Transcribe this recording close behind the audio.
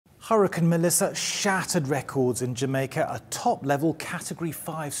Hurricane Melissa shattered records in Jamaica, a top-level Category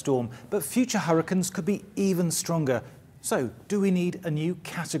 5 storm. But future hurricanes could be even stronger. So, do we need a new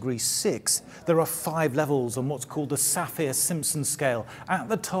Category 6? There are 5 levels on what's called the Saffir-Simpson scale. At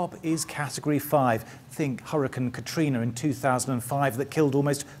the top is Category 5. Think Hurricane Katrina in 2005 that killed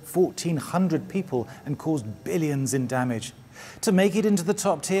almost 1,400 people and caused billions in damage. To make it into the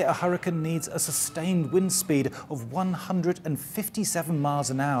top tier, a hurricane needs a sustained wind speed of 157 miles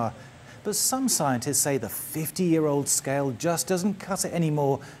an hour. But some scientists say the 50-year-old scale just doesn't cut it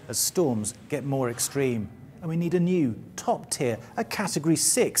anymore as storms get more extreme. And we need a new top tier, a Category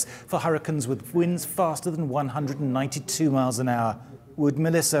 6, for hurricanes with winds faster than 192 miles an hour. Would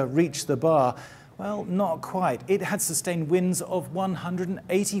Melissa reach the bar? Well, not quite. It had sustained winds of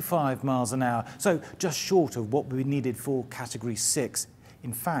 185 miles an hour, so just short of what we needed for Category 6.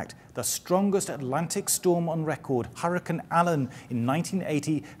 In fact, the strongest Atlantic storm on record, Hurricane Allen in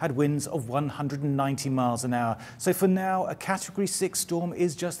 1980, had winds of 190 miles an hour. So for now, a Category 6 storm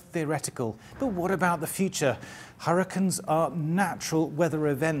is just theoretical. But what about the future? Hurricanes are natural weather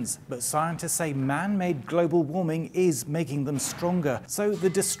events, but scientists say man-made global warming is making them stronger. So the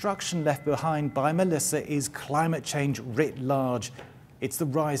destruction left behind by Melissa is climate change writ large. It's the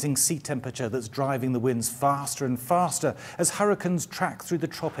rising sea temperature that's driving the winds faster and faster as hurricanes track through the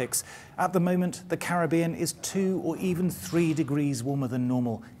tropics. At the moment, the Caribbean is 2 or even 3 degrees warmer than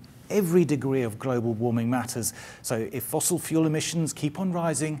normal. Every degree of global warming matters. So if fossil fuel emissions keep on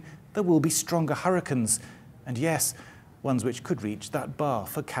rising, there will be stronger hurricanes. And yes, ones which could reach that bar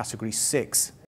for Category 6.